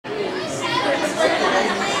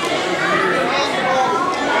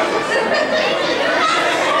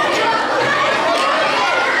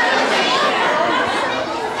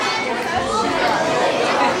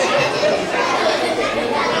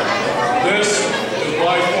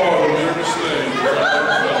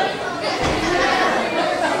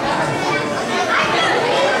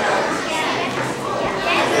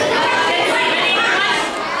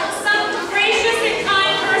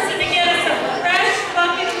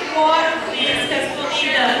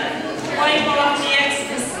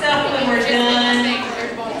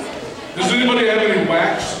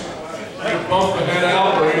off the head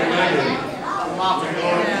out or anything?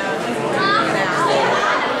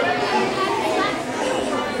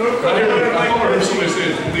 I thought I heard somebody say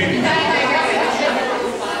it's bleeding.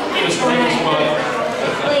 Just bleeding spot.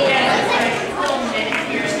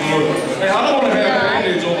 Hey, I don't want to have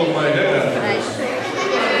band-aids all over my head.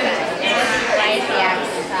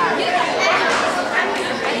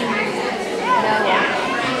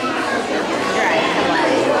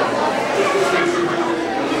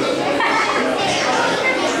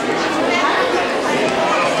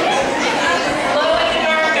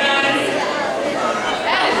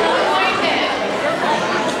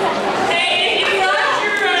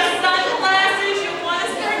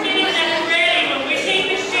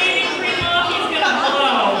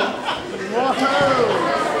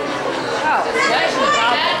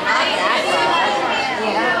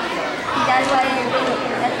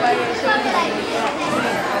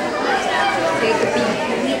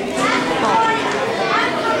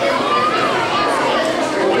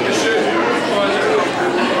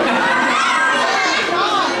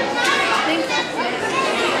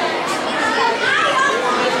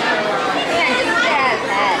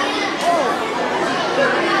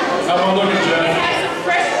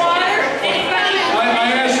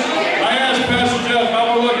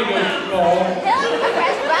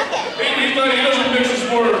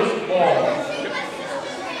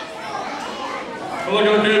 Look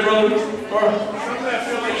okay, brother?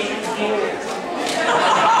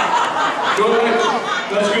 Good.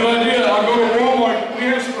 That's a good idea. I'll go to Walmart.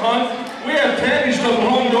 We have tanning stuff at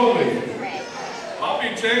home, don't we? I'll be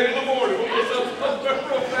tan in the morning. We'll get some stuff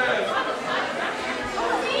real fast.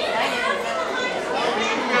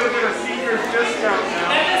 You gotta get a senior's discount now.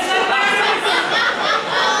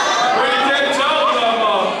 Well, you can't tell that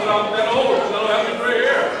I'm that old because I don't have any gray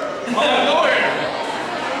hair. I have no hair.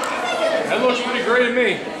 That looks pretty great to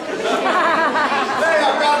me. Hey,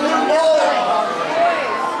 I've got a new ball.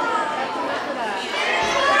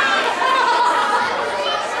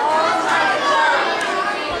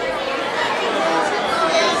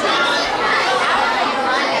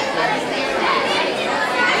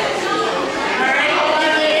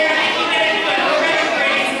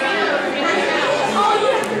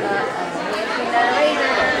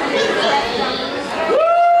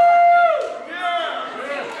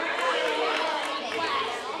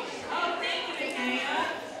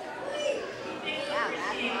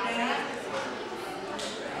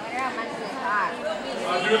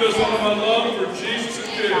 I do this out of my love for Jesus and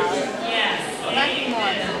kids. Yes.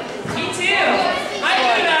 Me too. I do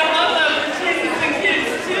that out of my love for Jesus and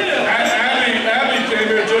kids too. Abby came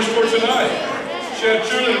here just for tonight. She had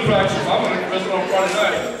cheerleading practice. I'm going to visit on Friday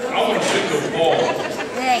night. I want to see the ball.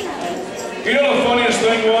 You know the funniest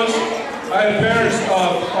thing was? I had parents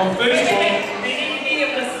on Facebook. They need to be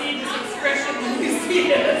able to see this expression when you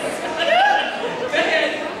see this. Go ahead.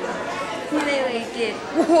 They did.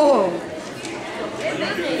 Whoa.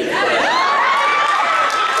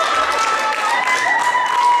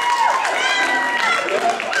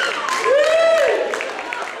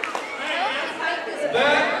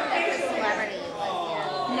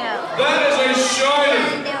 That is a shiner.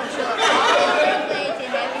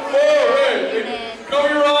 Oh, hey, cover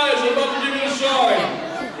your eyes. I'm about to give you a sign.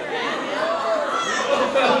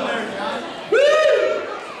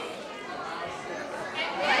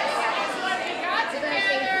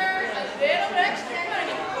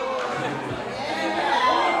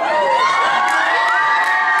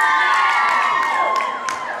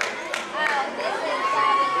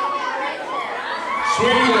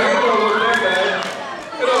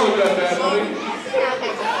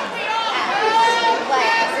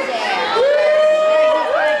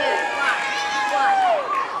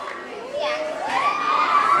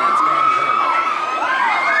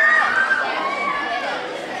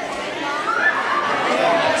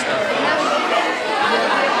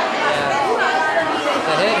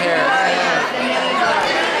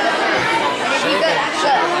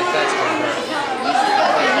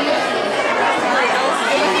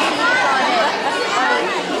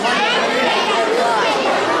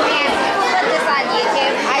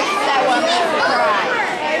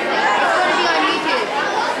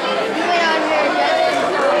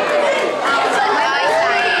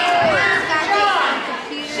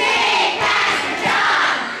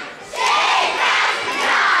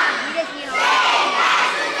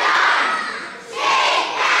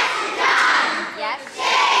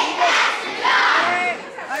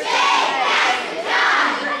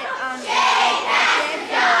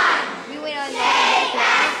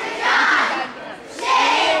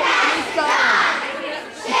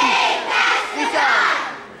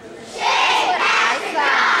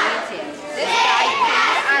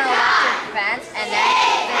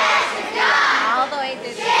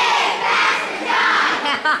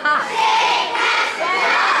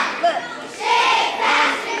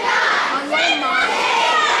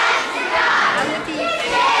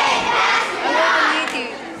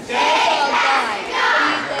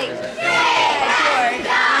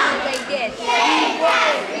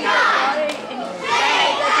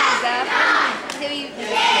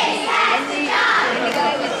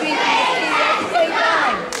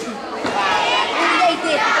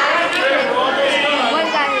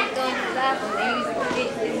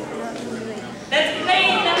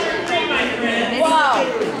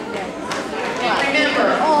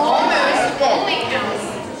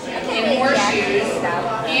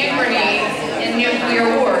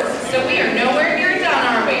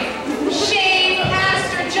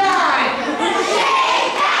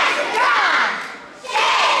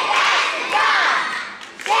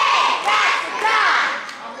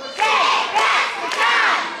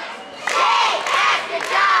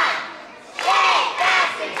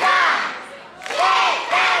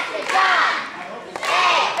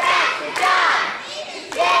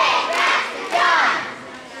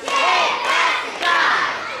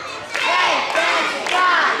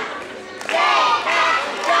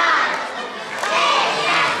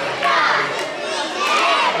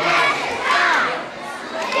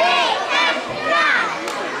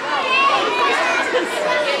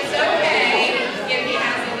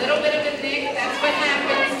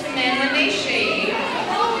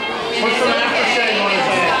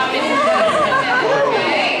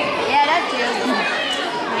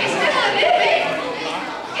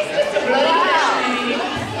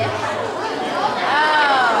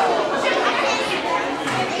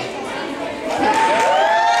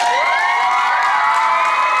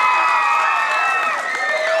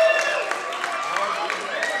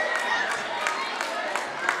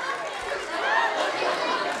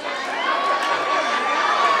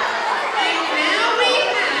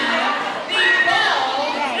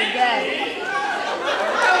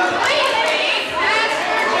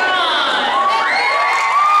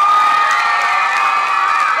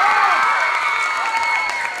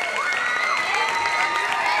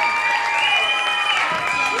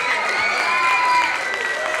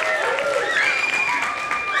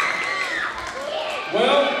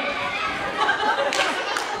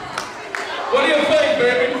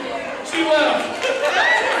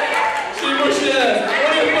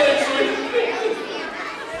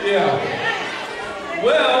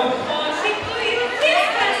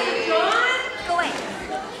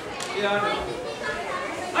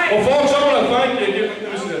 Well,